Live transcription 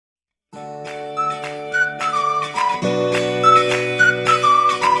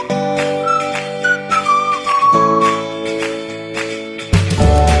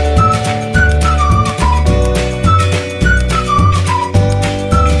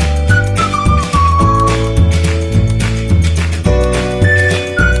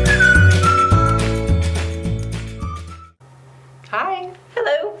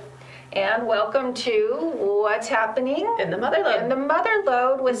happening in the Mother Lode. in the Mother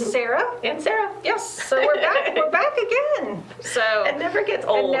Lode with Sarah And Sarah. Yes, so we're back. We're back again. So It never gets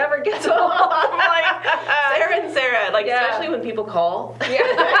old. It never gets old. I'm like, Sarah and Sarah, like, Yeah. especially when people call. Yeah.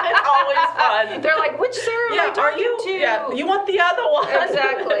 It's always fun. They're like, which Sarah am I talking to? Yeah, you want the other one.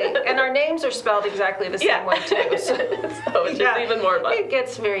 Exactly. And our names are spelled exactly the same way, too. So, it's just even more fun. It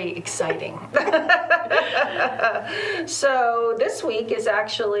gets very exciting. So this week is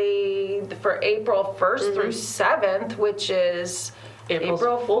actually for April 1st through 7th, which is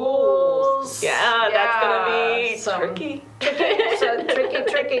April Fools. Yeah, that's going to be tricky. So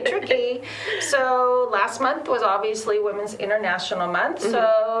tricky. So last month was obviously Women's International Month.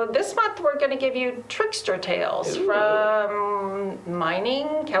 So this month we're going to give you trickster tales from mining,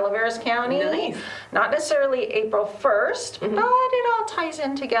 Calaveras County. Nice. Not necessarily April 1st, but it all ties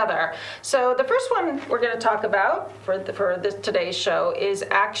in together. So the first one we're going to talk about for this today's show is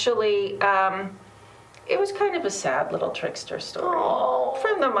actually it was kind of a sad little trickster story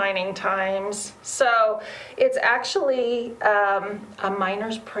from the mining times. So it's actually a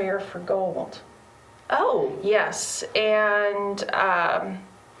miner's prayer for gold. Oh. Yes, and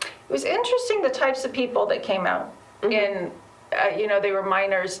it was interesting the types of people that came out in, they were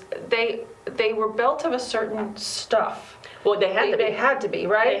miners. They were built of a certain stuff. Well, they had to be. They had to be,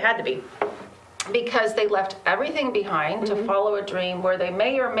 right? They had to be. Because they left everything behind to follow a dream where they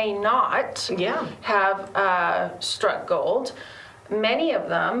may or may not have struck gold. Many of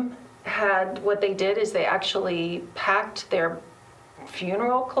them what they did is they actually packed their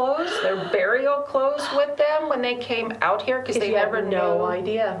funeral clothes, their burial clothes with them when they came out here because they never no knew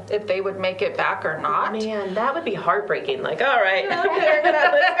idea if they would make it back or not. Man, that would be heartbreaking. Like, all right, let's go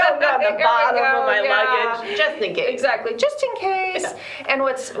down the bottom of my luggage, just in case. Exactly, just in case. Yeah. And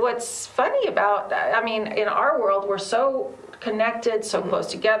what's funny about, in our world, we're so connected, so close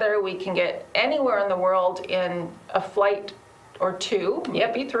together. We can get anywhere in the world in a flight or two,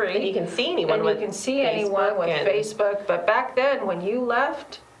 maybe three. And you can see anyone with Facebook. But back then, when you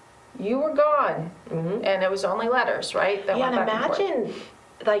left, you were gone. And it was only letters, right? That and imagine,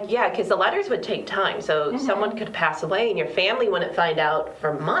 because the letters would take time. So someone could pass away and your family wouldn't find out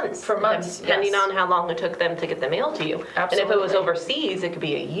for months. Depending on how long it took them to get the mail to you. Absolutely. And if it was overseas, it could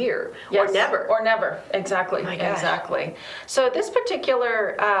be a year. Yes. Or never. Or never, exactly. Oh exactly. So this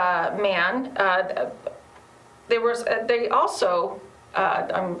particular man, they also,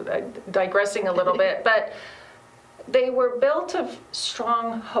 I'm digressing a little bit, but they were built of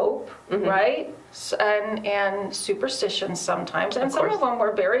strong hope, right? And superstition sometimes. And some of them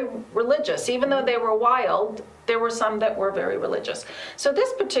were very religious. Even though they were wild, there were some that were very religious. So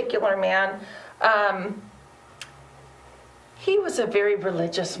this particular man, he was a very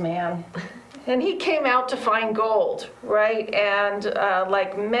religious man. And he came out to find gold, right? And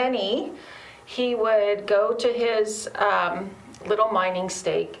like many, he would go to his little mining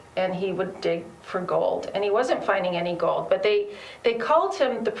stake and he would dig for gold. And he wasn't finding any gold, but they called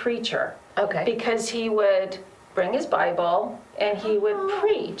him the preacher. Okay. Because he would bring his Bible and he would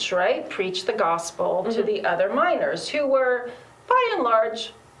preach, right? Preach the gospel to the other miners who were, by and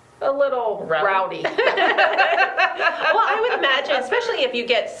large, a little rowdy. Well, I would imagine, especially if you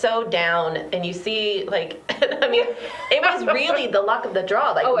get so down and you see, it was really the luck of the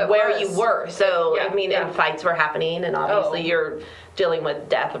draw, where you were. So, and fights were happening, and obviously you're dealing with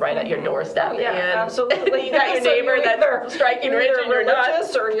death right at your doorstep. Oh, yeah, and absolutely. You got your neighbor that's striking rich and you're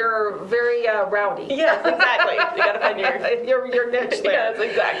not. Or you're very rowdy. Yes, exactly. You got to find your niche there. Yes,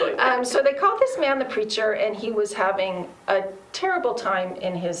 exactly. So they called this man the preacher, and he was having a terrible time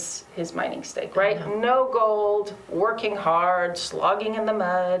in his mining stake, right? No gold, working hard, slogging in the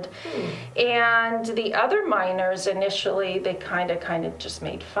mud. And the other miners initially, they kind of just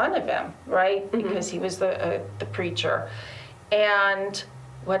made fun of him, right? Because he was the preacher. And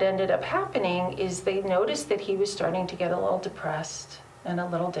what ended up happening is they noticed that he was starting to get a little depressed and a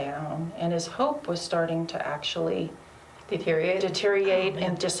little down, and his hope was starting to actually deteriorate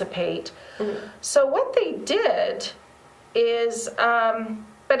and dissipate. So what they did is,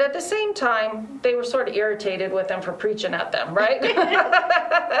 but at the same time, they were sort of irritated with him for preaching at them, right?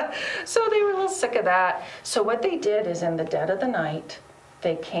 So they were a little sick of that. So what they did is in the dead of the night,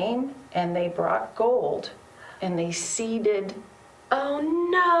 they came and they brought gold and they seeded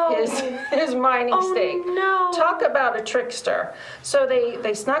his mining stake. No. Talk about a trickster. So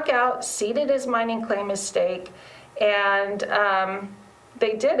they snuck out, seeded his mining claim, his stake, and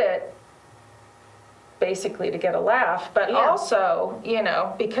they did it basically to get a laugh, but also,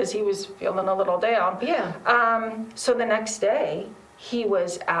 because he was feeling a little down. So the next day, he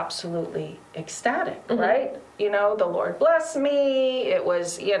was absolutely ecstatic, right? The Lord bless me. It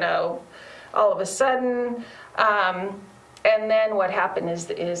was, all of a sudden, And then what happened is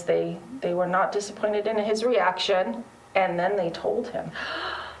they were not disappointed in his reaction, and then they told him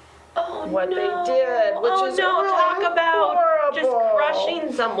what they did, which is talk about horrible. Just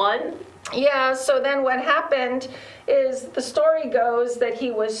crushing someone. Yeah, so then what happened is the story goes that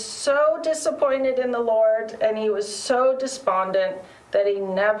he was so disappointed in the Lord and he was so despondent that he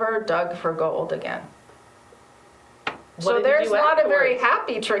never dug for gold again. So there's not a very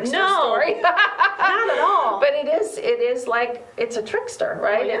happy trickster story. Not at all. But it is like, it's a trickster,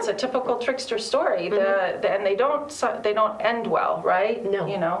 right? It's a typical trickster story. And they don't end well, right? No.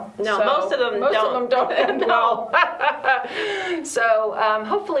 No, so most of them don't end well. So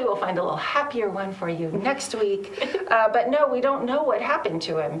hopefully we'll find a little happier one for you next week. But no, we don't know what happened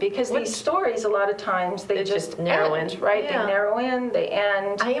to him, because these stories, a lot of times, they just narrow end, in. right? Yeah. They narrow in, they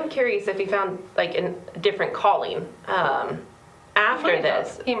end. I am curious if he found like a different calling after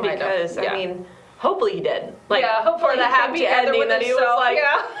this. He might because have. I mean, hopefully he did. Like, hopefully for the happy ending that he was like,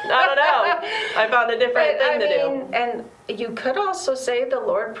 I don't know, I found a different thing to do. And you could also say the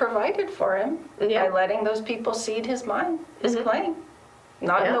Lord provided for him by letting those people seed his mind, his claim.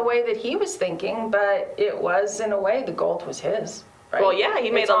 Not in the way that he was thinking, but it was in a way the gold was his. Right? Well, yeah,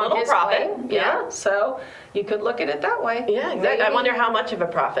 he made a little profit. Yeah, so you could look at it that way. Yeah, exactly. Maybe. I wonder how much of a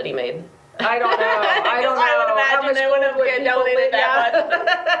profit he made. I don't know. I would imagine they would have donated that much.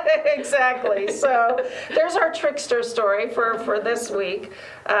 Exactly. So there's our trickster story for this week.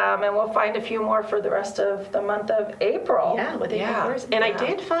 And we'll find a few more for the rest of the month of April. Yeah, with April Fools. And I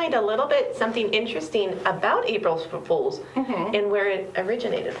did find a little bit something interesting about April Fools and where it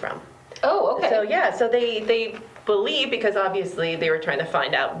originated from. Oh, okay. So they believe, because obviously they were trying to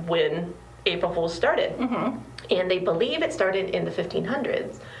find out when April Fools started. And they believe it started in the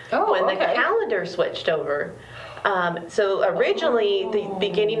 1500s when the calendar switched over. So originally, the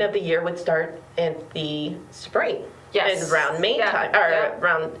beginning of the year would start in the spring. Yes. And around May time, or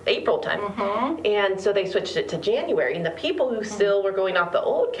around April time. And so they switched it to January. And the people who still were going off the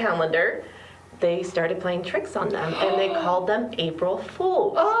old calendar, they started playing tricks on them, and they called them April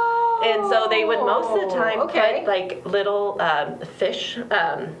Fools. And so they would most of the time put like little fish,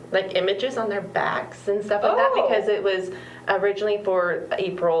 like images on their backs and stuff like that, because it was originally for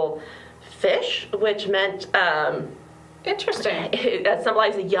April fish, which meant interesting. It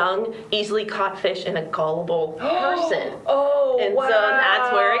symbolized a young, easily caught fish and a gullible person. And wow. so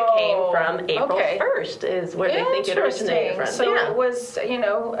that's where it came from. April 1st is where they think it originated from. So it was,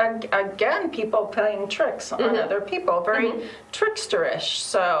 again, people playing tricks on other people, very tricksterish.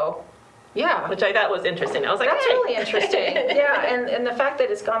 So, yeah. Which I thought was interesting. I was like, that's really interesting. Yeah, and the fact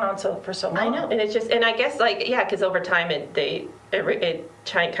that it's gone on for so long. I know, and it's just, and I guess because over time it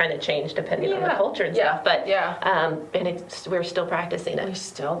kind of changed depending on the culture and stuff. But and we're still practicing it. We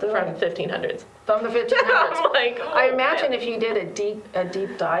still do from it. 1500s. From the 1500s. I'm like, I imagine if you did a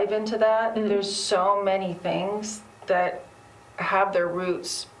deep dive into that, there's so many things that have their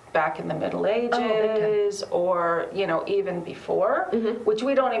roots back in the Middle Ages or, even before, which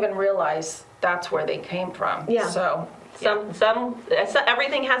we don't even realize that's where they came from. Yeah. So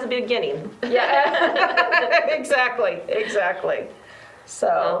everything has a beginning. Yeah. Exactly.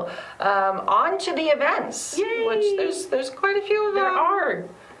 So, on to the events, which there's quite a few of them.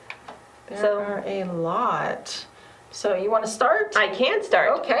 There are a lot. So you want to start? I can start.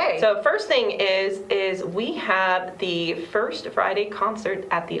 Okay. So first thing is we have the first Friday concert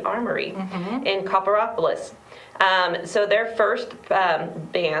at the Armory in Copperopolis. So their first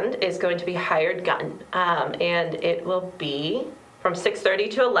band is going to be Hired Gun, and it will be from 6:30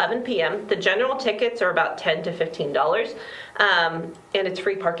 to 11 p.m. The general tickets are about $10 to $15, and it's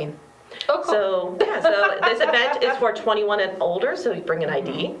free parking. Oh, cool. So this event is for 21 and older, so you bring an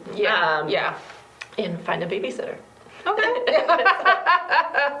ID. And find a babysitter. Okay.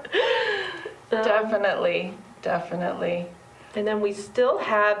 Definitely. And then we still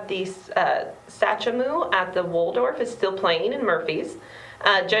have the Sachamu at the Waldorf is still playing in Murphy's.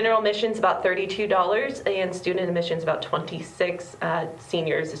 General admission's about $32 and student admission's about $26.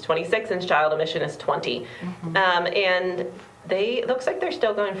 Seniors is $26 and child admission is $20. And looks like they're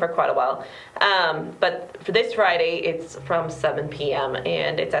still going for quite a while. But for this Friday, it's from 7 p.m.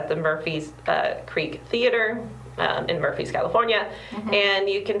 and it's at the Murphy's Creek Theater in Murphy's, California. And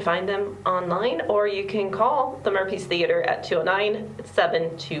you can find them online, or you can call the Murphy's Theater at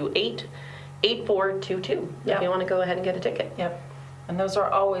 209-728-8422 if you want to go ahead and get a ticket. Yep. And those are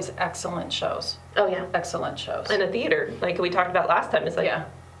always excellent shows. Oh, yeah. Excellent shows. And a theater, like we talked about last time, is like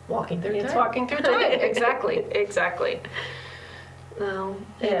walking through time. It's walking through time. Exactly. No.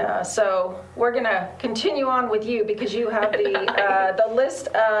 Yeah, so we're going to continue on with you because you have the list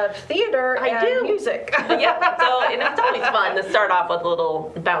of theater and music. Yeah, so and it's always fun to start off with a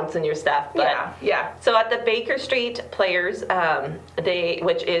little bounce in your step. But, yeah. So at the Baker Street Players,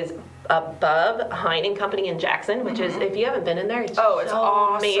 which is above Hine and Company in Jackson, which is, if you haven't been in there, it's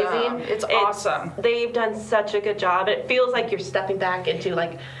awesome. amazing. It's awesome. They've done such a good job. It feels like you're stepping back into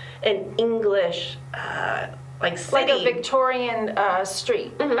like an English city. Like a Victorian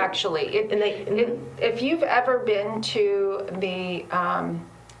street, actually. If you've ever been to the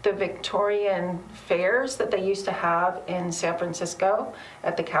Victorian fairs that they used to have in San Francisco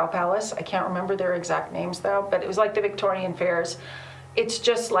at the Cow Palace, I can't remember their exact names though, but it was like the Victorian fairs. It's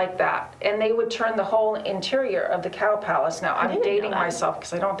just like that. And they would turn the whole interior of the Cow Palace. Now, I'm dating myself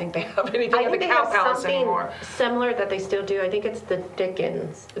because I don't think they have anything at the Cow Palace anymore. Similar that they still do. I think it's the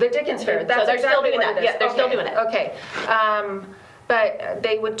Dickens. The Dickens Fair. That's so they're exactly still doing what that. it is. Yeah, they're still doing it. Okay. But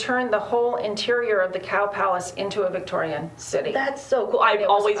they would turn the whole interior of the Cow Palace into a Victorian city. That's so cool. I've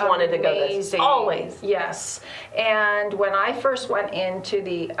always wanted to go this. Always. Yes. And when I first went into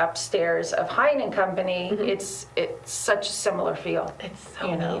the upstairs of Hine and Company, it's such a similar feel. It's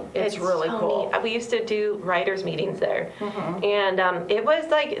so neat. It's really so cool. Neat. We used to do writers' meetings there. And it was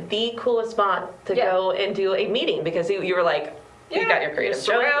like the coolest spot to go and do a meeting because you were like, you got your creative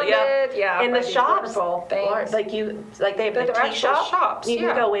show. And the shops, like they have the tea shops. You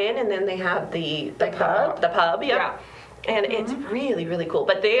can go in, and then they have the pub. The pub, and it's really, really cool.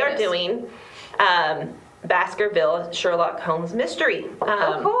 But they are doing Baskerville Sherlock Holmes Mystery.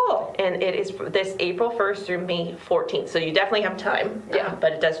 Cool. And it is this April 1st through May 14th. So you definitely have time.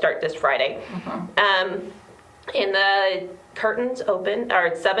 But it does start this Friday. And the curtains open,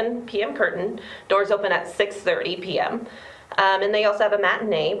 or 7 p.m. curtain. Doors open at 6:30 p.m. And they also have a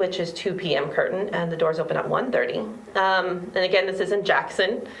matinee, which is 2 p.m. curtain, and the doors open at 1:30. And again, this is in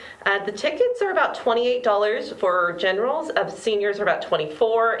Jackson. The tickets are about $28 for generals. Seniors are about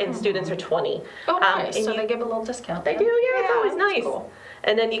 $24, and students are $20. Oh, nice. So they give a little discount. They do, it's always nice. Cool.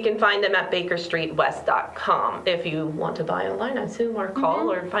 And then you can find them at bakerstreetwest.com if you want to buy online, I assume, or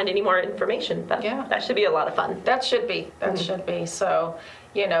call or find any more information. But that should be a lot of fun. That should be. That should be. So,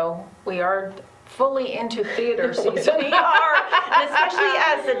 we are fully into theater season. We are, and especially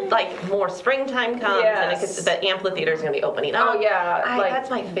as the more springtime comes, and the amphitheater is going to be opening up. Oh yeah, that's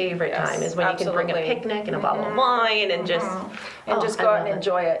my favorite time is when you can bring a picnic and a bottle of wine and just go out and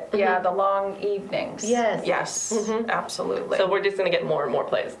enjoy it. Yeah, the long evenings. Yes, absolutely. So we're just going to get more and more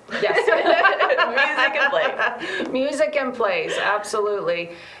plays. Yes, music and plays. Music and plays,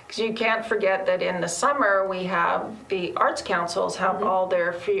 absolutely. Because you can't forget that in the summer we have the arts councils have all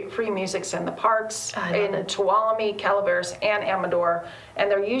their free musics in the parks in Tuolumne, Calaveras, and Amador,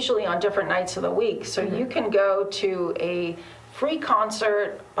 and they're usually on different nights of the week. So you can go to a free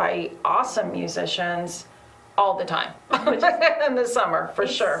concert by awesome musicians all the time in the summer, for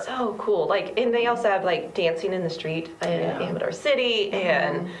sure. So cool. And they also have dancing in the street in Amador City,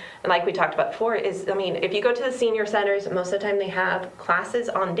 and like we talked about before, if you go to the senior centers, most of the time they have classes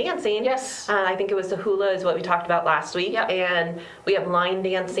on dancing. Yes. I think it was the hula is what we talked about last week, and we have line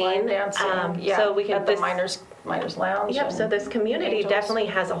dancing. So we can at the Miners Lounge. Yep. So this community definitely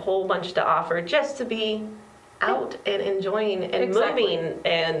has a whole bunch to offer just to be out and enjoying and moving,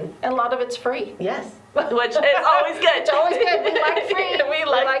 and a lot of it's free. Yes. Which is always good. It's always good. We like free. We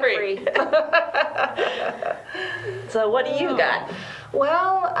like free. So what do you got?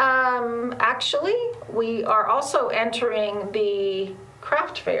 Well, actually, we are also entering the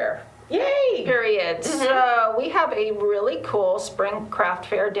craft fair. Yay! Period. So we have a really cool spring craft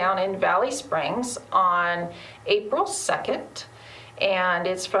fair down in Valley Springs on April 2nd. And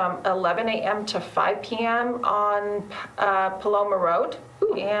it's from 11 a.m. to 5 p.m. on Paloma Road.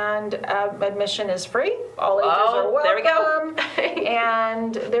 And admission is free. All ages are welcome. There we go.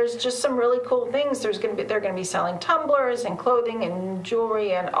 And there's just some really cool things. They're going to be selling tumblers and clothing and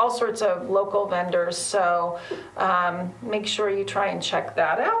jewelry and all sorts of local vendors. So make sure you try and check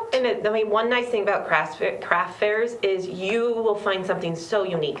that out. And one nice thing about craft fairs is you will find something so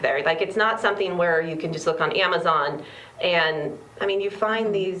unique there. It's not something where you can just look on Amazon and you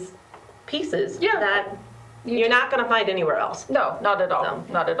find these pieces that you're not going to find anywhere else. No, not at all. No.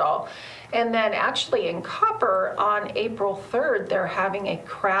 Not at all. And then actually in Copper on April 3rd, they're having a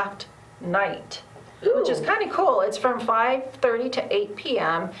craft night, which is kind of cool. It's from 5:30 to 8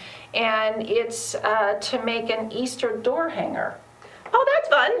 p.m. and it's to make an Easter door hanger. Oh, that's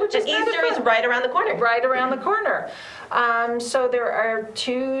fun. Easter is right around the corner. Right around the corner. So there are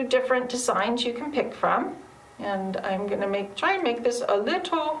 2 different designs you can pick from. And I'm going to try and make this a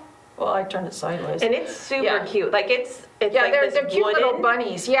little Well, I turned it sideways. And it's super cute. Like it's like they're this cute wooden, little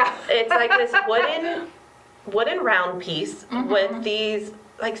bunnies. Yeah. It's like this wooden round piece with these,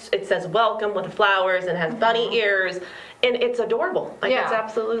 like it says welcome with flowers and has bunny ears. And it's adorable. Like it's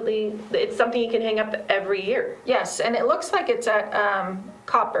absolutely, it's something you can hang up every year. Yes, and it looks like it's at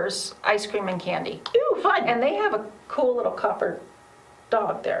Copper's Ice Cream and Candy. Ooh, fun. And they have a cool little Copper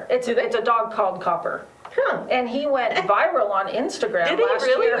dog there. It's a dog called Copper. Huh. And he went viral on Instagram last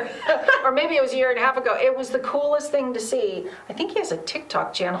year. Or maybe it was a year and a half ago. It was the coolest thing to see. I think he has a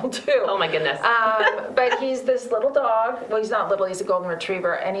TikTok channel too. Oh my goodness. But he's this little dog. Well, he's not little, he's a golden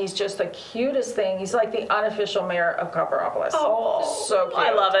retriever. And he's just the cutest thing. He's like the unofficial mayor of Copperopolis. Oh, so cute.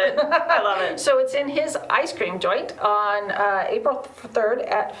 I love it. I love it. So it's in his ice cream joint on April 3rd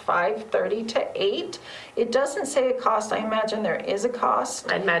at 5:30 to 8. It doesn't say a cost. I imagine there is a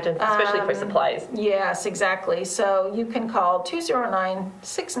cost. I imagine, especially for supplies. Yes, exactly. So you can call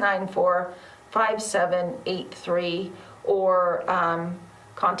 209-694-5783 or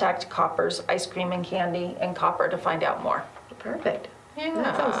contact Copper's Ice Cream and Candy and Copper to find out more. Perfect. Yeah.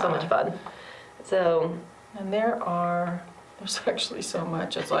 That sounds so much fun. So. And there's actually so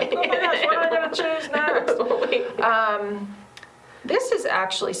much. It's like, oh my gosh, what am I going to choose next? This is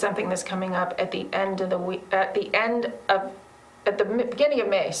actually something that's coming up at the end of the week, at the beginning of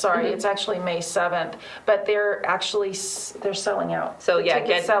May. Sorry, it's actually May 7th, but they're selling out. So the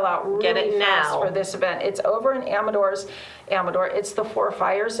tickets sell out really fast now for this event. It's over in Amador. It's the Four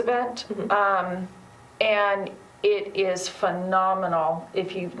Fires event, and it is phenomenal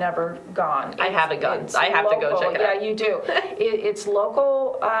if you've never gone. I haven't gone. I have to go check it out. Yeah, you do. It's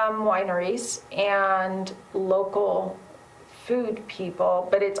local wineries and local food people,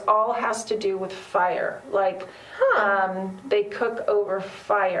 but it all has to do with fire. Like, they cook over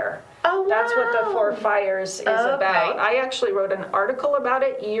fire. Oh, wow. That's what the Four Fires is about. I actually wrote an article about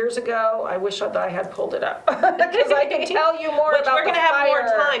it years ago. I wish that I had pulled it up because I can tell you more about the fire. We're going to have more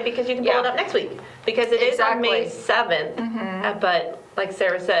time because you can pull it up next week because it is on May 7th. But like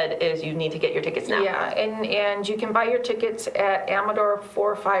Sarah said, you need to get your tickets now. Yeah, and you can buy your tickets at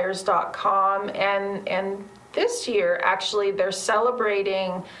AmadorFourFires.com and this year, actually, they're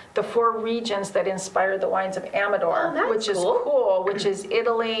celebrating the 4 regions that inspire the wines of Amador, which is cool, which is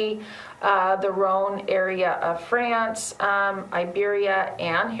Italy, the Rhone area of France, Iberia,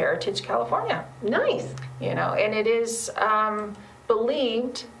 and Heritage, California. Nice. You know, and it is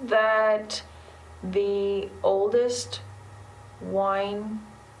believed that the oldest wine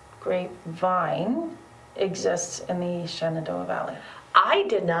grapevine exists in the Shenandoah Valley. I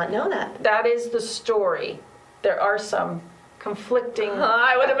did not know that. That is the story. There are some conflicting.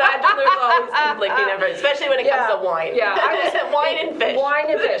 I would imagine there's always conflicting, especially when it comes to wine. Yeah, wine and fish. Wine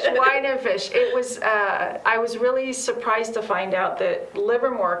and fish. It was. I was really surprised to find out that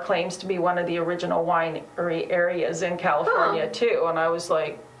Livermore claims to be one of the original winery areas in California too, and I was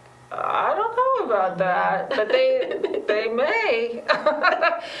like, I don't know about that, but they may.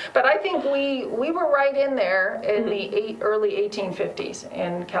 But I think we were right in there in the early 1850s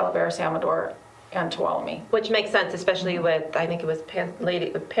in Calaveras, Amador, and Tuolumne. Which makes sense, especially with, I think it was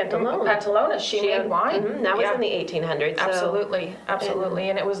Pantalone. Pantalone, she made wine. That was in the 1800s. Absolutely, absolutely.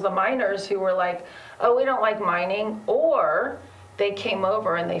 And it was the miners who were like, oh, we don't like mining, or they came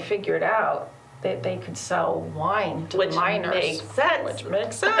over and they figured out that they could sell wine to miners. Which makes sense. Which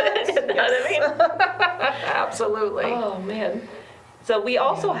makes sense. You know what I mean? Absolutely. Oh, man. So we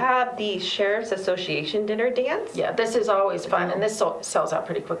also have the Sheriff's Association dinner dance. Yeah, this is always fun, and this sells out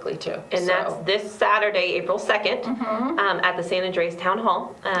pretty quickly, too. And that's this Saturday, April 2nd, at the San Andreas Town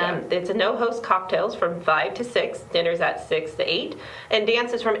Hall. It's a no-host cocktails from 5 to 6, dinner's at 6 to 8, and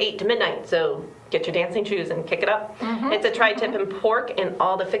dance is from 8 to midnight, so get your dancing shoes and kick it up. It's a tri-tip and pork and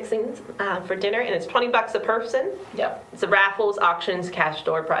all the fixings for dinner, and it's $20 a person. Yep. It's raffles, auctions, cash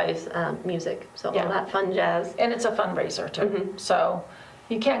door prize, music, so all that fun jazz. And it's a fundraiser, too. So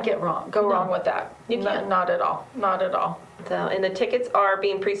you can't go wrong with that. You can't. Not at all. Not at all. So, and the tickets are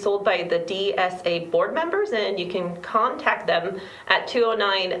being pre-sold by the DSA board members, and you can contact them at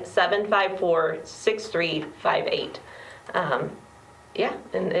 209-754-6358. Yeah,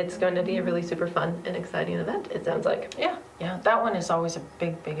 and it's going to be a really super fun and exciting event, it sounds like. Yeah, that one is always a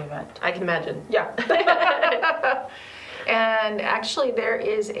big event. I can imagine. Yeah. And actually there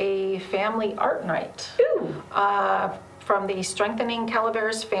is a family art night. Ooh. From the Strengthening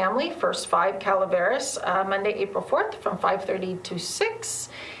Calaveras family, First 5 Calaveras, Monday, April 4th from 5:30 to 6.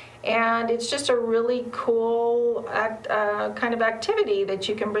 And it's just a really cool kind of activity that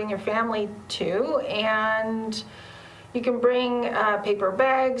you can bring your family to. And you can bring paper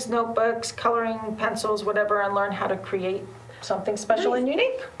bags, notebooks, coloring pencils, whatever, and learn how to create something special and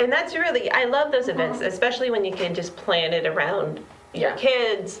unique. And that's really, I love those events, especially when you can just plan it around your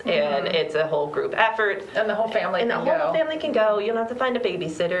kids, and it's a whole group effort. And the whole family can go. And the whole family can go. You don't have to find a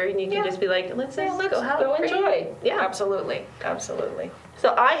babysitter, and you can just be like, let's go enjoy. Yeah. Absolutely. Absolutely.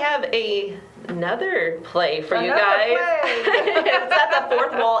 So I have another play for you guys. It's at the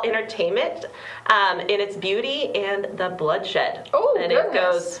Fourth Wall Entertainment, in its Beauty and the Bloodshed. Oh, and goodness. It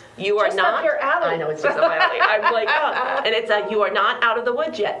goes, you are just not. Up your alley. I know, it's just up my alley. I'm like, oh. And it's you are not out of the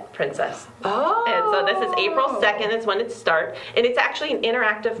woods yet, princess. Oh. And so this is April 2nd is when it starts, and it's actually an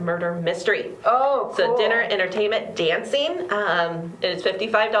interactive murder mystery. Oh, cool. So dinner, entertainment, dancing. It's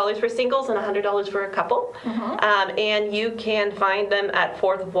 $55 for singles and $100 for a couple. And you can find them at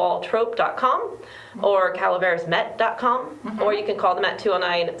fourthwalltrope.com or calaverasmet.com, or you can call them at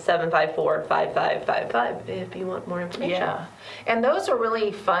 209-754-5555 if you want more information. Yeah, and those are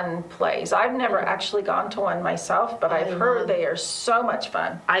really fun plays. I've never actually gone to one myself, but I've heard they are so much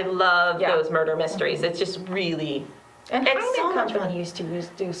fun. I love those murder mysteries. It's just really... And it's so Company used to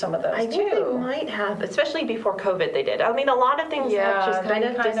do some of those I too. think they might have, especially before COVID they did. I mean, a lot of things have just kind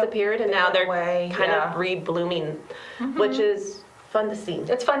of disappeared, and now they're kind of re-blooming, which is fun to see.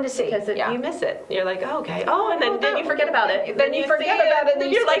 It's fun to see. Because you miss it. You're like, oh, okay. Oh, and then you forget about it. Then you forget about it, and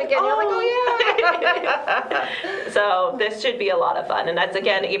then you're like, again. You're like, oh, yeah. So this should be a lot of fun. And that's,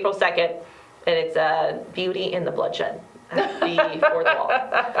 again, April 2nd, and it's Beauty and the Bloodshed at the Fourth Wall.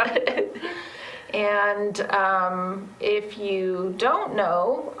 And if you don't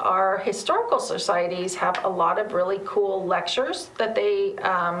know, our historical societies have a lot of really cool lectures that they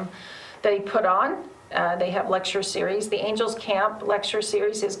put on. They have lecture series. The Angels Camp lecture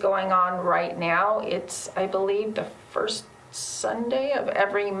series is going on right now. It's, I believe, the first Sunday of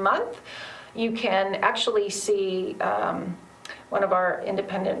every month. You can actually see one of our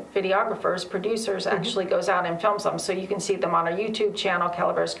independent videographers, producers, actually goes out and films them. So you can see them on our YouTube channel,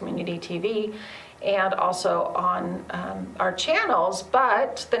 Calaveras Community TV, and also on our channels.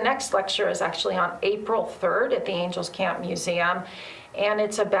 But the next lecture is actually on April 3rd at the Angels Camp Museum. And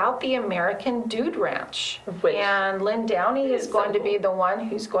it's about the American Dude Ranch. And Lynn Downey is going to be the one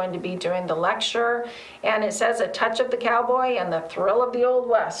who's going to be doing the lecture. And it says a touch of the cowboy and the thrill of the Old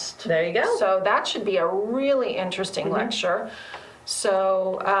West. There you go. So that should be a really interesting lecture.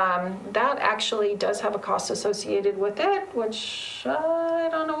 So that actually does have a cost associated with it, which I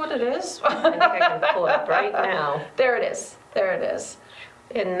don't know what it is. I think I can pull it up right now. There it is. There it is.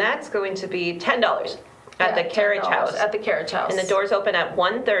 And that's going to be $10. At the Carriage House. At the Carriage House. And the doors open at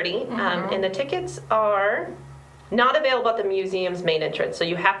 1:30. And the tickets are not available at the museum's main entrance. So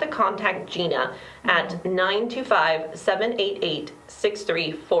you have to contact Gina at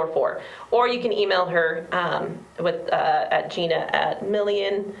 925-788-6344. Or you can email her at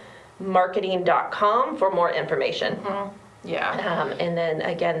Gina@millionmarketing.com for more information. Yeah. And then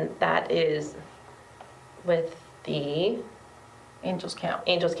again, that is with the Angels Camp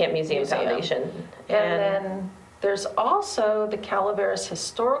Museum Foundation. And then there's also the Calaveras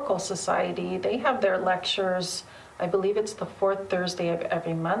Historical Society. They have their lectures, I believe it's the fourth Thursday of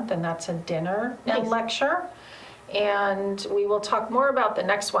every month, and that's a dinner and lecture. And we will talk more about the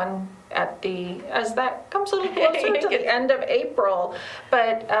next one as that comes a little closer to the end of April.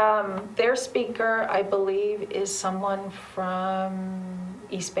 But their speaker, I believe, is someone from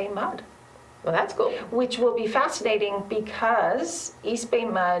East Bay Mud. Well, that's cool. Which will be fascinating because East Bay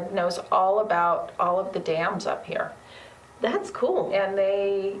Mud knows all about all of the dams up here. That's cool. And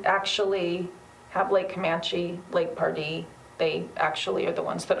they actually have Lake Comanche, Lake Pardee. They actually are the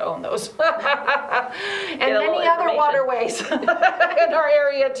ones that own those. And many other waterways in our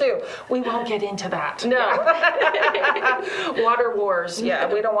area too. We won't get into that. No. Water wars. Yeah,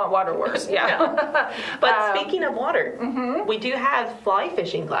 we don't want water wars. Yeah. No. But speaking of water, we do have fly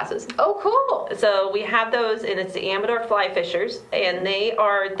fishing classes. Oh, cool. So we have those, and it's the Amador Fly Fishers, and they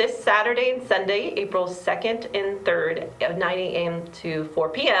are this Saturday and Sunday, April 2nd and 3rd, at 9 a.m. to 4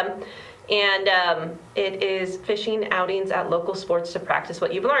 p.m., and it is fishing outings at local sports to practice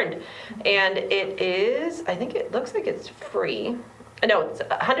what you've learned. And it is, I think it looks like it's free. No, it's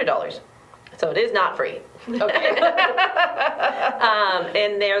 $100. So it is not free. Okay.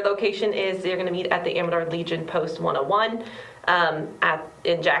 And their location is, they're going to meet at the Amador Legion Post 101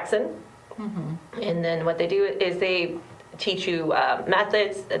 in Jackson. And then what they do is they teach you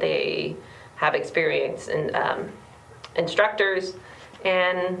methods. They have experience in instructors.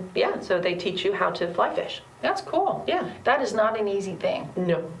 And yeah, so they teach you how to fly fish. That's cool. Yeah. That is not an easy thing.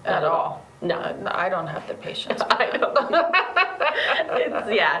 No. At all. No. I don't have the patience. I know.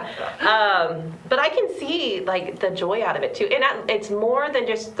 But I can see like the joy out of it too, and it's more than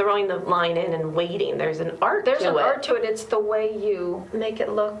just throwing the line in and waiting. There's an art. There's an art to it. It's the way you make it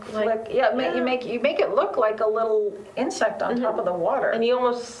look like you make it look like a little insect on top of the water, and you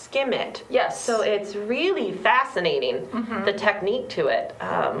almost skim it. Yes. So it's really fascinating, the technique to it.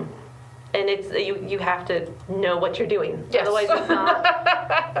 And it's you have to know what you're doing. Yes. Otherwise, it's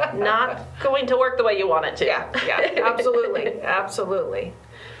not going to work the way you want it to. Yeah, absolutely, absolutely.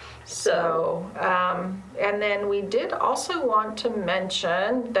 So, and then we did also want to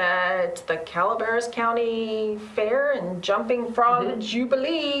mention that the Calaveras County Fair and Jumping Frog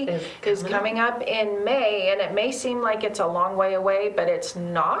Jubilee is coming up in May, and it may seem like it's a long way away, but it's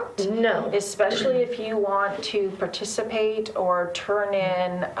not. No. Especially if you want to participate or turn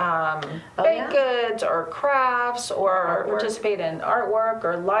in baked goods or crafts or participate in artwork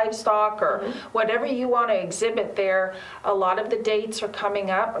or livestock or whatever you want to exhibit there. A lot of the dates are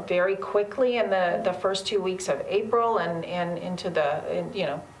coming up very quickly in the first 2 weeks of April and into the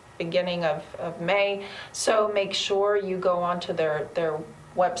beginning of May. So make sure you go onto their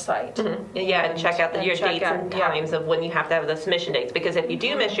website. Yeah, and check out your dates and times of when you have to have the submission dates, because if you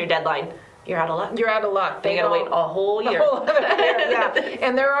do miss your deadline, you're out of luck. You're out of luck. You got to wait a whole year.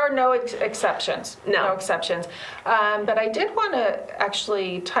 And there are no exceptions. No exceptions. But I did want to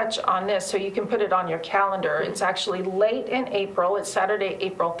actually touch on this so you can put it on your calendar. It's actually late in April. It's Saturday,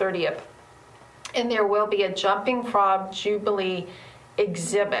 April 30th. And there will be a Jumping Frog Jubilee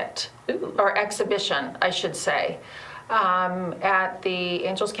exhibit, or exhibition, I should say. At the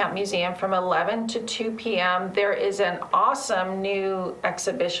Angels Camp Museum from 11 to 2 p.m. There is an awesome new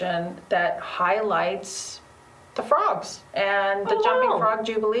exhibition that highlights the frogs and the Jumping Frog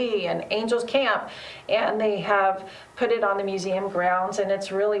Jubilee and Angels Camp, and they have put it on the museum grounds, and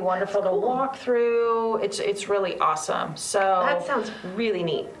it's really wonderful to walk through. It's really awesome. So that sounds really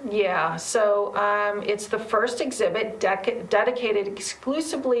neat. Yeah, so it's the first exhibit dedicated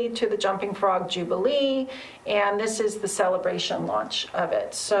exclusively to the Jumping Frog Jubilee, and this is the celebration launch of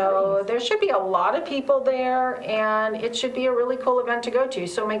it. So there should be a lot of people there, and it should be a really cool event to go to.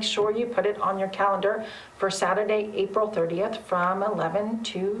 So make sure you put it on your calendar for Saturday, April 30th from 11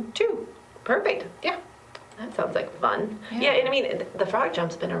 to 2. Perfect. Yeah. That sounds like fun. Yeah, and I mean, the frog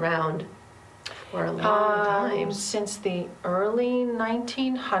jump's been around for a long time. Since the early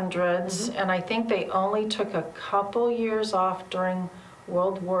 1900s, and I think they only took a couple years off during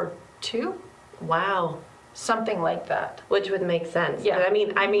World War II. Wow. Something like that. Which would make sense. Yeah. But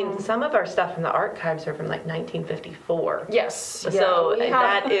I mean, some of our stuff from the archives are from like 1954. Yes. So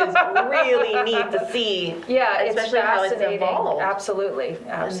that is really neat to see. Yeah, especially it's how it's fascinating. Evolved.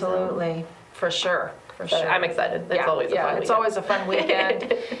 Absolutely. For sure. I'm excited. It's always a fun weekend. It's always a fun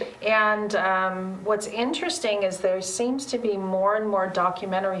weekend. And what's interesting is there seems to be more and more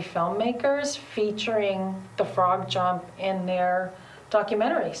documentary filmmakers featuring the frog jump in their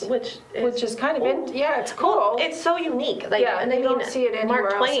documentaries, which is kind of it's cool. Well, it's so unique. Like, and they don't see it anywhere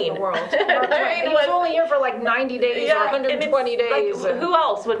Mark else Twain. in the world. Mark Twain. He was only here for like 90 days or 120 days. Like, who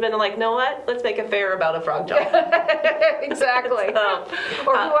else would have been like, know what? Let's make a fair about a frog jump. Exactly.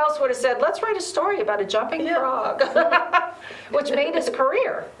 Or who else would have said, let's write a story about a jumping frog, which made his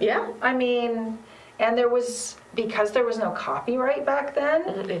career. Yeah. I mean, and because there was no copyright back then,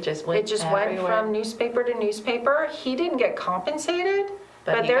 it just went from newspaper to newspaper. He didn't get compensated,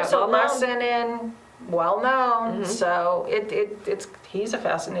 but there's a lesson in well-known, so he's a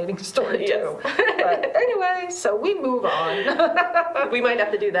fascinating story too. But anyway, so we move on. We might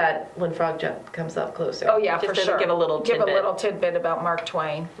have to do that when Frog Jump comes up closer. Oh yeah, just for sure. Give a little tidbit about Mark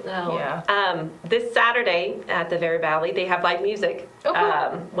Twain. Oh. Yeah. This Saturday at the Very Valley, they have live music,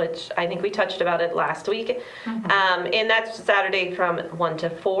 which I think we touched about it last week. And that's Saturday from 1 to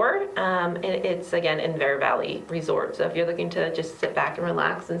 4. And it's, again, in Very Valley Resort. So if you're looking to just sit back and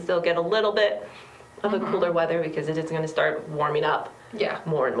relax and still get a little bit of a cooler weather, because it is going to start warming up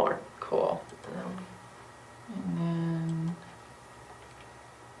more and more. Cool. And then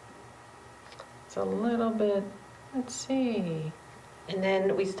it's a little bit, let's see. And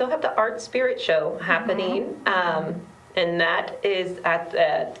then we still have the Art Spirit Show happening. And that is at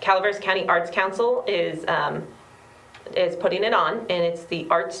the Calaveras County Arts Council is putting it on, and it's the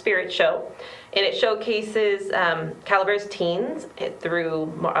Art Spirit Show. And it showcases Calaveras teens through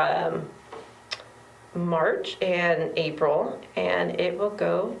March and April, and it will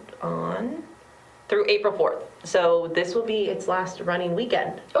go on through April 4th. So this will be its last running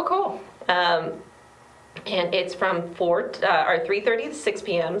weekend. Oh, cool. And it's from 3:30 to 6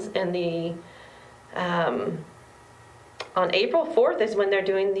 p.m. in the On April 4th is when they're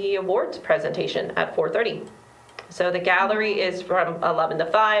doing the awards presentation at 4:30. So the gallery is from 11 to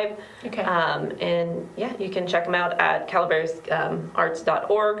 5. Okay. And yeah, you can check them out at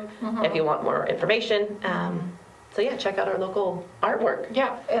calaverasarts.org if you want more information. So yeah, check out our local artwork.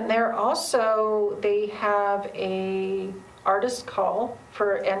 Yeah, and they have a artist call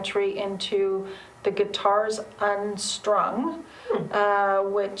for entry into the Guitars Unstrung,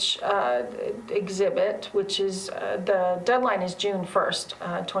 which exhibit, which is the deadline is June 1st,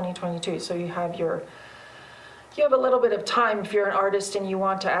 2022. So you have a little bit of time if you're an artist and you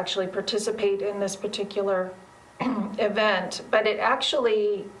want to actually participate in this particular event. But it's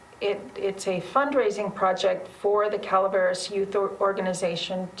a fundraising project for the Calaveras Youth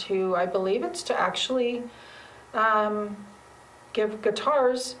Organization I believe it's to actually give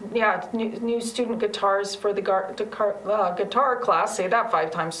guitars, new student guitars for the guitar class, say that 5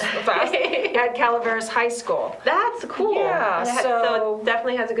 times fast, at Calaveras High School. That's cool. Yeah, so it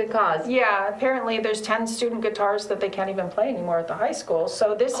definitely has a good cause. Yeah, apparently there's 10 student guitars that they can't even play anymore at the high school.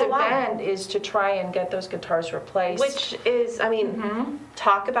 So this event is to try and get those guitars replaced. Which is,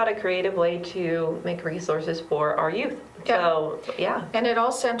 talk about a creative way to make resources for our youth. Yeah. So, yeah. And it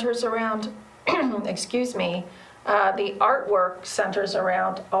all centers around, excuse me, the artwork centers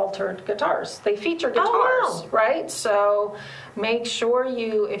around altered guitars. They feature guitars, right? So make sure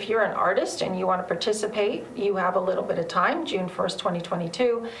if you're an artist and you want to participate, you have a little bit of time, June 1st,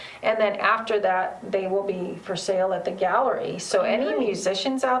 2022. And then after that, they will be for sale at the gallery. So any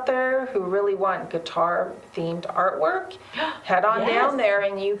musicians out there who really want guitar-themed artwork, head on down there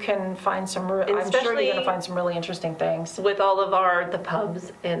and you can find some, I'm sure you're going to find some really interesting things. With all of the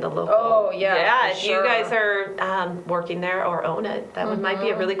pubs and the local. Oh, yeah. Yeah, if you guys are working there or own it, that might be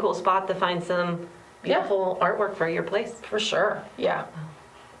a really cool spot to find some beautiful artwork for your place. For sure, yeah.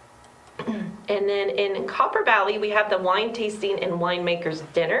 And then in Copper Valley, we have the wine tasting and winemakers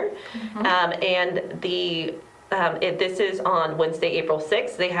dinner. And this is on Wednesday, April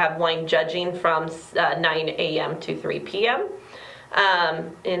 6th. They have wine judging from 9 a.m. to 3 p.m.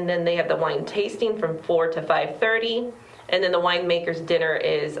 And then they have the wine tasting from 4 to 5:30. And then the winemakers dinner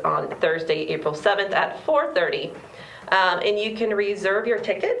is on Thursday, April 7th at 4:30. And you can reserve your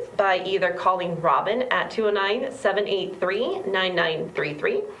tickets by either calling Robin at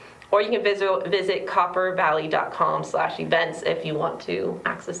 209-783-9933, or you can visit coppervalley.com/events if you want to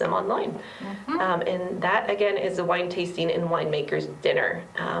access them online. And that, again, is the wine tasting and winemakers dinner,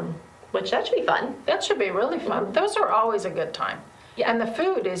 which that should be fun. That should be really fun. Those are always a good time. Yeah. And the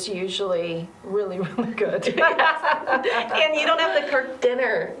food is usually really, really good. And you don't have to cook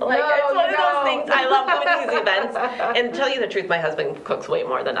dinner. It's one of those things. I love going to these events. And to tell you the truth, my husband cooks way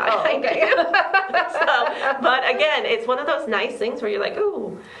more than I do. But again, it's one of those nice things where you're like,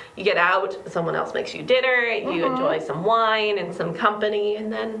 ooh, you get out, someone else makes you dinner, you enjoy some wine and some company,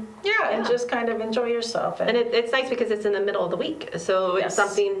 and then... and just kind of enjoy yourself. And it's nice because it's in the middle of the week, so it's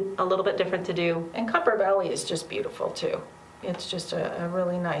something a little bit different to do. And Copper Valley is just beautiful, too. It's just a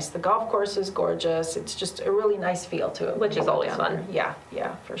really nice, the golf course is gorgeous. It's just a really nice feel to it. Which is always fun. Yeah,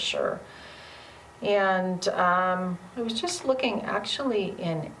 for sure. And I was just looking, actually,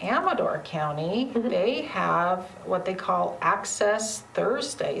 in Amador County, they have what they call Access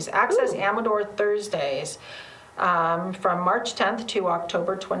Thursdays, Amador Thursdays, from March 10th to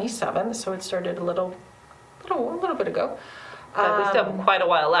October 27th. So it started a little bit ago. But we still have quite a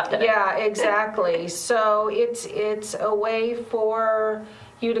while left in it. Yeah, exactly. So it's a way for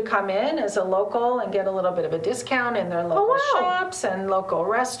you to come in as a local and get a little bit of a discount in their local shops and local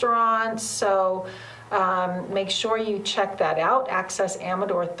restaurants. So make sure you check that out. Access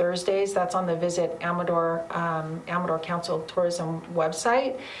Amador Thursdays. That's on the Visit Amador Council Tourism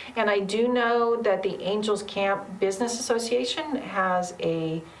website. And I do know that the Angels Camp Business Association has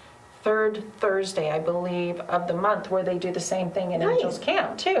a third Thursday, I believe, of the month where they do the same thing in Angels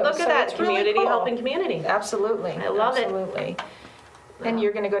Camp, too. Look at that, community helping community. Absolutely. I love it. Absolutely. And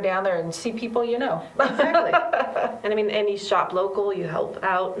you're going to go down there and see people you know. Exactly. And I mean, and you shop local, you help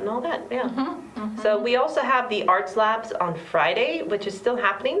out and all that, So we also have the Arts Labs on Friday, which is still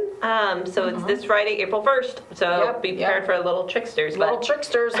happening. So it's this Friday, April 1st. So be prepared for little tricksters. Little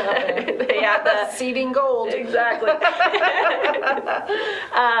tricksters out there. They have the seeding gold. Exactly.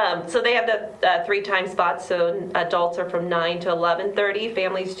 So they have the 3 time spots. So adults are from 9 to 11:30,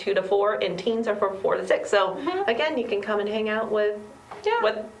 families 2 to 4, and teens are from 4 to 6. So again, you can come and hang out with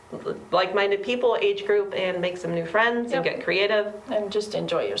like-minded people, age group, and make some new friends and get creative. And just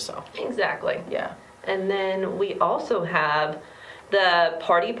enjoy yourself. Exactly. Yeah. And then we also have the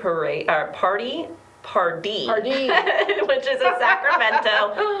party parade, Pardee, Pardee. which is a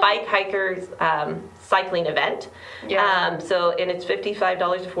Sacramento bike hikers cycling event. Yeah. And it's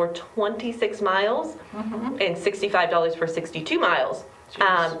 $55 for 26 miles and $65 for 62 miles.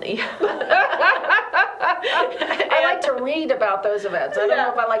 I like to read about those events. I don't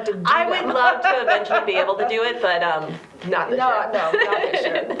know if I like to do I them. would love to eventually be able to do it, but not this year. No, not this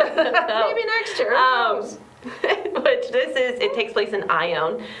year. Maybe next year. Which it takes place in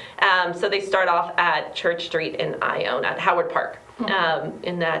Ione. So they start off at Church Street in Ione at Howard Park.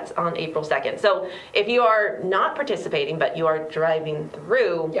 And that's on April 2nd. So if you are not participating, but you are driving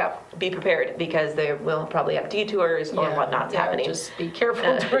through, be prepared because they will probably have detours or whatnot's happening. Just be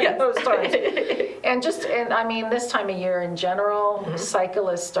careful during those times. And I mean, this time of year in general,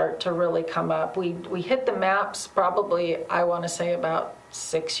 cyclists start to really come up. We hit the maps probably, I want to say about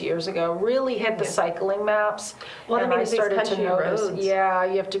 6 years ago, really hit the cycling maps. Well, and I started to notice, roads. you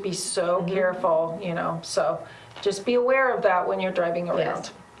have to be so careful, so just be aware of that when you're driving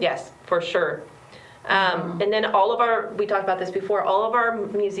around. Yes, for sure. And then we talked about this before, all of our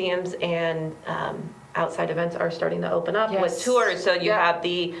museums and outside events are starting to open up with tours. So you have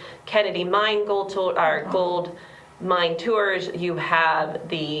the Kennedy Mine Gold Mine Tours, you have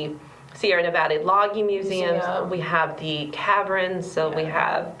the Sierra Nevada Logging Museums, we have the caverns, so we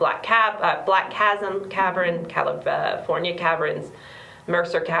have Black Chasm Cavern, California Caverns,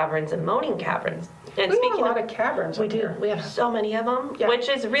 Mercer Caverns, and Moaning Caverns. And we have a lot of caverns. We do. Here. We have so many of them, which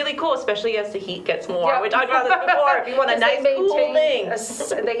is really cool, especially as the heat gets more. We talked about this before. If you want a nice, cool thing.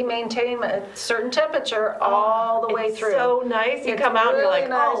 They maintain a certain temperature all the way through. It's so nice. You come out and you're like,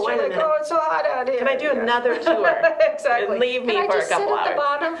 oh, wait a minute. Oh, it's so hot out here. Can I do another tour? Exactly. And leave me for a couple hours. Can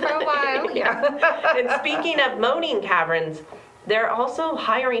I just sit at the bottom for a while? And speaking of Moaning Caverns, they're also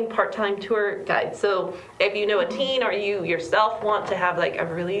hiring part-time tour guides. So if you know a teen or you yourself want to have like a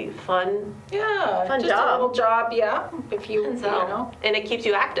really fun just job. a little job, If you, And it keeps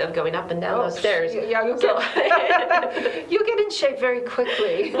you active going up and down those stairs. Yeah, you'll get in shape very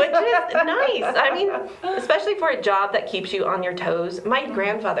quickly. Which is nice. I mean, especially for a job that keeps you on your toes. My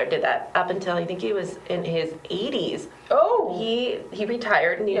grandfather did that up until I think he was in his 80s. Oh. He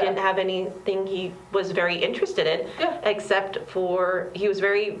retired and he didn't have anything he was very interested in except for he was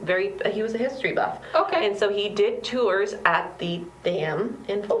he was a history buff. Okay. And so he did tours at the dam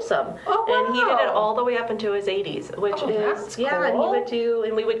in Folsom. Oh, wow. And he did it all the way up into his 80s, which that's cool.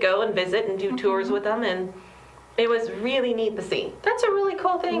 and we would go and visit and do tours with him, and it was really neat to see. That's a really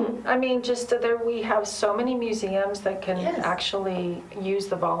cool thing. I mean, just there we have so many museums that can actually use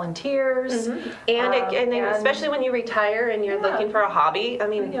the volunteers. And especially when you retire and you're looking for a hobby, I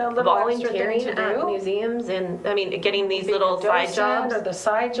mean, volunteering at museums and, I mean, getting these little side jobs. Or the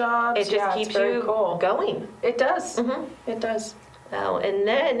side jobs. It just keeps you going. It does. It does. Oh, and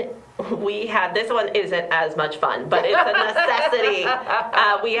then we have, this one isn't as much fun, but it's a necessity.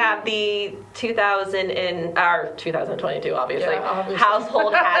 We have the 2022, obviously.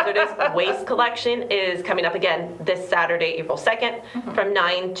 Household Hazardous Waste Collection is coming up again this Saturday, April 2nd, from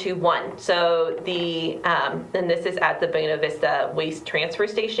 9 to 1. So and this is at the Buena Vista Waste Transfer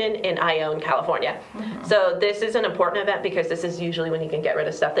Station in Ione, California. So this is an important event because this is usually when you can get rid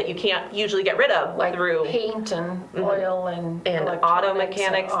of stuff that you can't usually get rid of, like through paint and oil and auto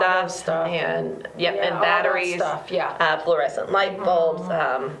mechanic stuff, and batteries, fluorescent light bulbs.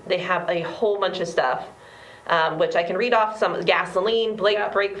 They have a whole bunch of stuff, which I can read off. Some gasoline,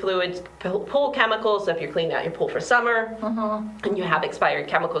 brake fluids, pool chemicals. So if you're cleaning out your pool for summer and you have expired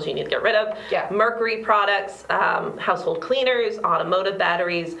chemicals you need to get rid of, mercury products, household cleaners, automotive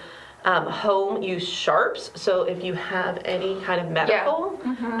batteries. Home use sharps, so if you have any kind of medical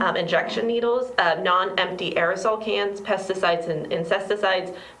injection needles, non-empty aerosol cans, pesticides and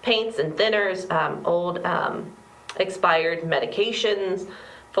insecticides, paints and thinners, old expired medications,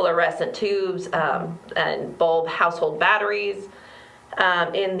 fluorescent tubes, and bulb household batteries,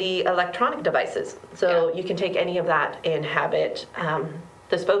 in the electronic devices. So you can take any of that and have it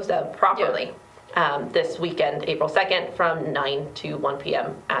disposed of properly. This weekend, April 2nd, from 9 to 1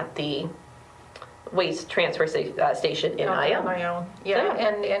 p.m. at the Waste Transfer Station in Ione.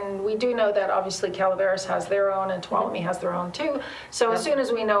 And we do know that obviously Calaveras has their own and Tuolumne has their own too. So as soon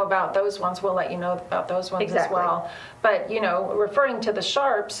as we know about those ones, we'll let you know about those ones as well. But, referring to the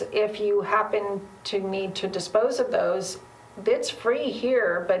sharps, if you happen to need to dispose of those, it's free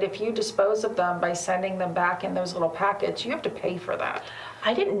here, but if you dispose of them by sending them back in those little packets, you have to pay for that.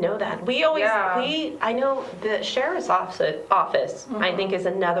 I didn't know that. We always, I know the sheriff's office, I think, is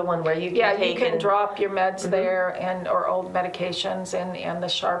another one where you can take you can drop your meds there and or old medications and the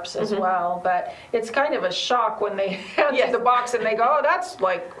sharps as well. But it's kind of a shock when they hand you the box and they go, oh, that's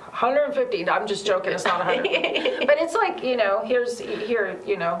like 150. I'm just joking. It's not 100. But it's like, you know, here,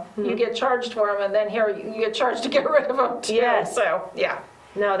 you know, you get charged for them, and then here you get charged to get rid of them too. Yes. So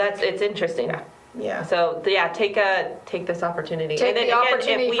no, it's interesting. Yeah. So take this opportunity. Take and then the again,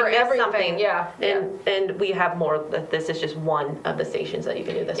 opportunity if we for miss everything. something, and we have more. This is just one of the stations that you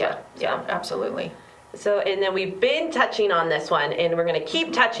can do this with. Yeah, absolutely. So, and then we've been touching on this one, and we're going to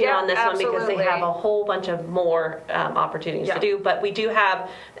keep touching on this one because they have a whole bunch of more opportunities to do. But we do have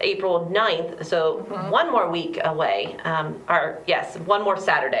April 9th, so one more week away, one more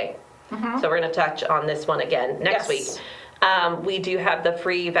Saturday. So we're going to touch on this one again next week. We do have the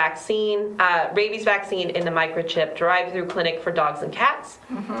free vaccine, rabies vaccine in the microchip drive-through clinic for dogs and cats.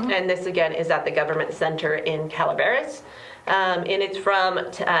 And this, again, is at the Government Center in Calaveras. And it's from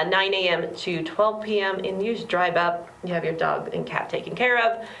 9 a.m. to 12 p.m. And you just drive up, you have your dog and cat taken care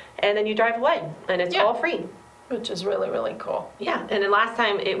of, and then you drive away. And it's all free. Which is really, really cool. Yeah, and then last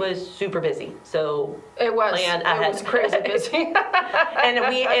time it was super busy, so it was. Plan ahead. It was crazy busy.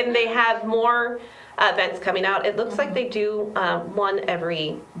 and they have more events coming out. It looks like they do one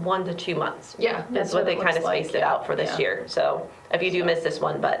every 1 to 2 months. Yeah, that's what they kind of spaced it out for this year. So if you do miss this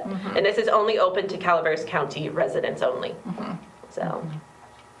one, and this is only open to Calaveras County residents only. So.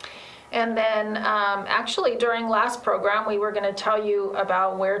 And then actually during last program, we were going to tell you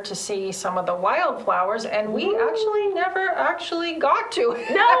about where to see some of the wildflowers, and we actually never actually got to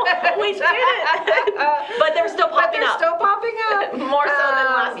it. No, we didn't. But they're still popping up. Still popping up. More so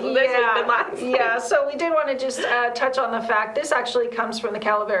than this week than last. Yeah, so we did want to just touch on the fact, this actually comes from the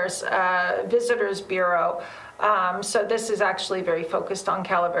Calaveras Visitors Bureau. So this is actually very focused on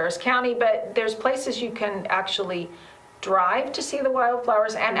Calaveras County, but there's places you can actually drive to see the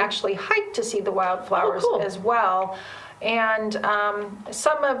wildflowers and actually hike to see the wildflowers as well. And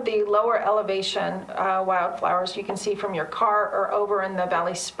some of the lower elevation wildflowers you can see from your car or over in the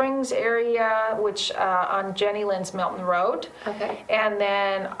Valley Springs area, which on Jenny Lynn's Milton Road. Okay. And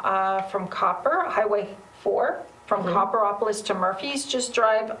then from Copper, Highway 4, from Copperopolis to Murphy's, just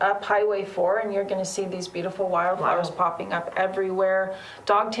drive up Highway 4 and you're going to see these beautiful wildflowers popping up everywhere.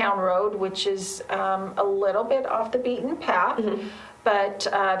 Dogtown Road, which is a little bit off the beaten path, but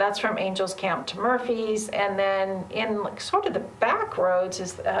that's from Angels Camp to Murphy's. And then in sort of the back roads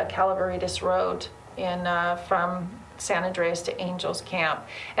is Calaveras Road from San Andreas to Angels Camp.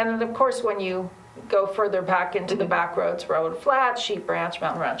 And then, of course, when you go further back into the back roads, Road Flat, Sheep Ranch,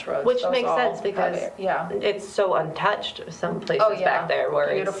 Mountain Ranch Roads. Which makes sense because it's so untouched, some places back there where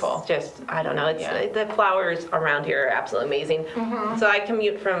it's just, I don't know, the flowers around here are absolutely amazing. So I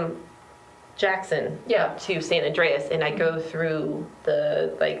commute from Jackson to San Andreas, and I go through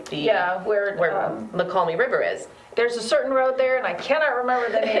where McCalmy River is. There's a certain road there, and I cannot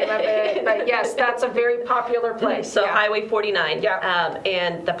remember the name of it, but yes, that's a very popular place. So Highway 49,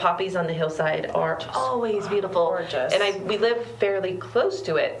 and the poppies on the hillside are always beautiful. Gorgeous. And we live fairly close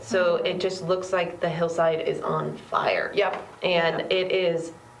to it, so it just looks like the hillside is on fire. Yep. And it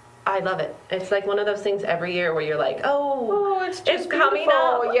is, I love it. It's like one of those things every year where you're like, it's coming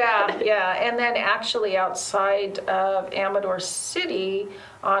up. Yeah. And then actually outside of Amador City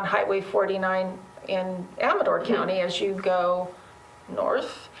on Highway 49, in Amador County, as you go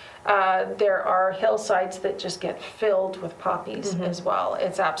north, there are hillsides that just get filled with poppies as well.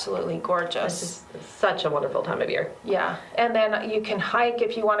 It's absolutely gorgeous. It's such a wonderful time of year. Yeah, and then you can hike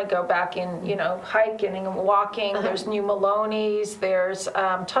if you want to go back in, hiking and walking. There's New Maloney's, there's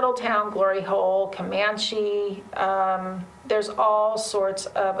Tuttletown, Glory Hole, Comanche. There's all sorts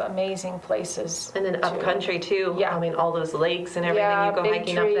of amazing places. And then up country too. Yeah. I mean, all those lakes and everything. You go big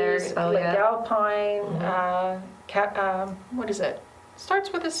hiking trees, up there. Lake Alpine, what is it?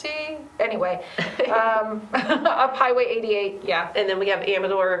 Starts with a C. Anyway, up Highway 88, And then we have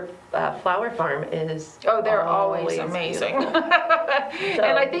Amador Flower Farm is they're always amazing.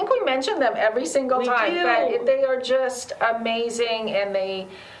 And I think we mention them every single time. But they are just amazing, and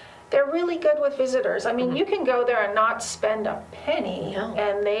they're really good with visitors. I mean, you can go there and not spend a penny,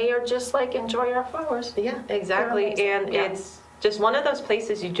 and they are just like, enjoy our flowers. Yeah, exactly. And it's just one of those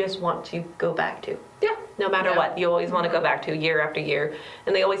places you just want to go back to. Yeah. No matter what, you always want to go back to year after year.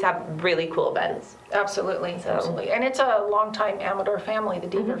 And they always have really cool events. Absolutely. And it's a longtime Amador family, the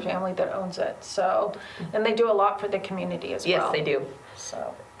Deaver family, that owns it. So, and they do a lot for the community as well. Yes, they do.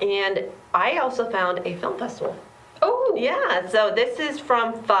 So. And I also found a film festival. Oh. Yeah, so this is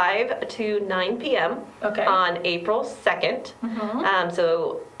from 5 to 9 p.m. On April 2nd.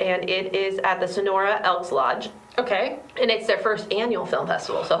 And it is at the Sonora Elks Lodge. Okay. And it's their first annual film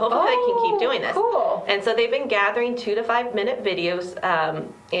festival, so hopefully they can keep doing this. Cool. And so they've been gathering 2 to 5 minute videos,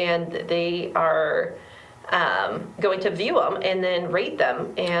 and they are going to view them and then rate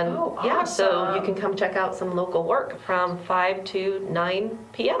them. And yeah, so you can come check out some local work from 5 to 9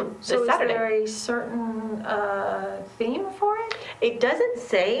 p.m. this Saturday. So is there a certain theme for it? It doesn't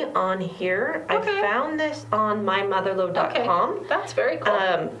say on here. Okay. I found this on mymotherlode.com. Okay. That's very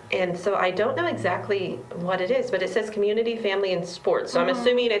cool. And so I don't know exactly what it is, but it says community, family, and sports. So I'm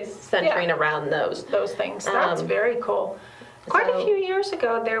assuming it's centering around those things. That's very cool. Quite a few years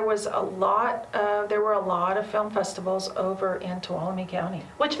ago, there were a lot of film festivals over in Tuolumne County.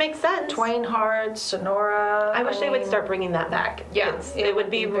 Which makes sense. Twain Hard, Sonora. I wish they would start bringing that back. Yeah, it would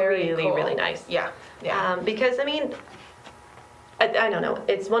be really, cool. really nice. Yeah, yeah. Because I mean, I don't know.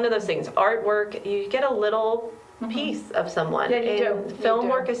 It's one of those things. Artwork, you get a little piece of someone. Yeah, you and do. Film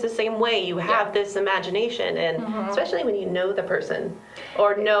work is the same way. You have this imagination, and especially when you know the person,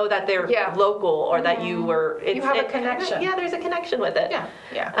 or know that they're local, or that you were. You have a connection. Yeah, there's a connection with it. Yeah,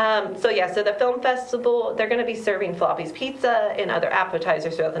 yeah. So the film festival, they're going to be serving Floppy's Pizza and other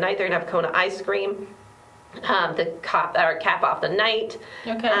appetizers throughout the night. They're going to have Kona ice cream. To cap off the night.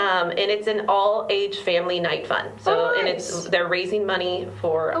 Okay. And it's an all-age family night fun. So nice. And they're raising money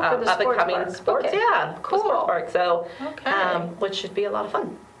for the up and coming park. sports. Okay. Yeah, Cool. the sports park. So which should be a lot of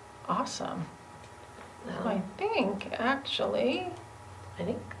fun. Awesome. I think actually. I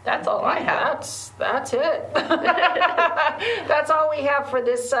think that's all I have. That's it. That's all we have for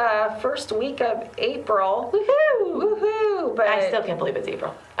this first week of April. Woohoo! Woohoo! But I still can't believe it's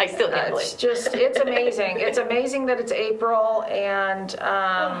April. I still can't believe. It's amazing. It's amazing that it's April, and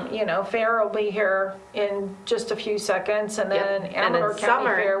Fair will be here in just a few seconds, and then Amador County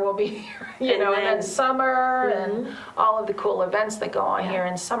Fair will be here, and then summer, and all of the cool events that go on here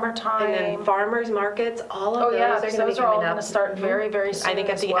in summertime. And then farmers markets, all of those are going to be all coming up. going to start very, very soon. I think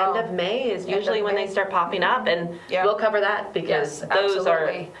at the end of May is usually when they start popping up, and we'll cover that because those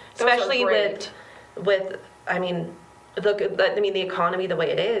are, especially with I mean, look, I mean, the economy the way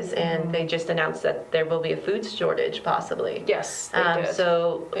it is, and they just announced that there will be a food shortage possibly. Yes, they did.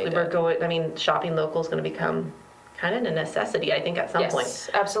 So we're going. I mean, shopping local is going to become kind of a necessity, I think, at some point. Yes,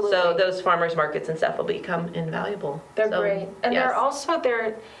 absolutely. So those farmers markets and stuff will become invaluable. They're great, and they're also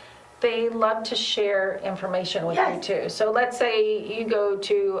They love to share information with you too. So let's say you go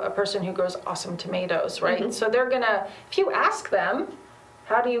to a person who grows awesome tomatoes, right? So they're gonna, if you ask them,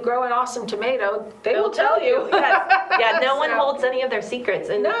 how do you grow an awesome tomato? They will tell you. Yeah, no one holds any of their secrets.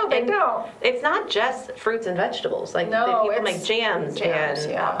 And, no, they don't. It's not just fruits and vegetables. Like people make jams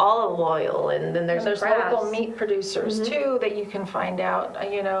and olive oil, and then there's local meat producers too that you can find out,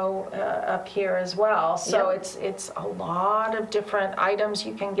 up here as well. So it's a lot of different items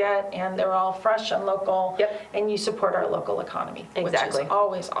you can get, and they're all fresh and local. And you support our local economy, which is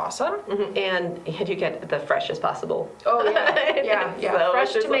always awesome. And you get the freshest possible. Oh yeah, yeah. So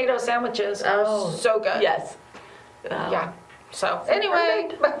fresh tomato sandwiches are so good. Yes. Yeah. So anyway,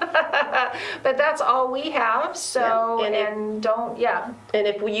 but that's all we have. So and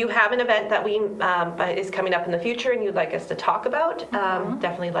if you have an event that we is coming up in the future and you'd like us to talk about,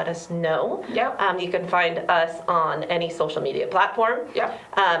 definitely let us know. You can find us on any social media platform.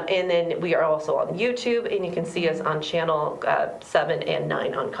 And then we are also on YouTube, and you can see us on channel 7 and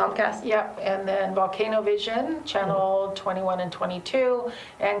 9 on Comcast. And then Volcano Vision, channel 21 and 22,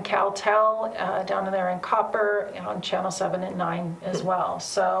 and CalTel down in there in Copper on channel 7 and 9 as well.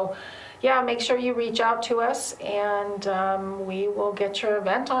 So make sure you reach out to us, and we will get your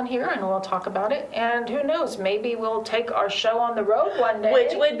event on here and we'll talk about it. And who knows, maybe we'll take our show on the road one day.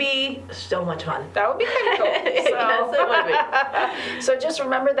 Which would be so much fun. That would be kind of cool. So. Yes, it would be. So just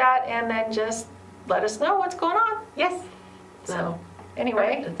remember that, and then just let us know what's going on. Yes. So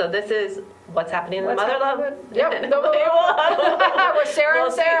anyway. So this is what's happening in the Mother Lode. Yep. With Sarah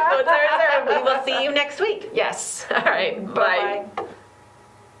and Sarah. We will see you next week. Yes. All right. Bye. Bye.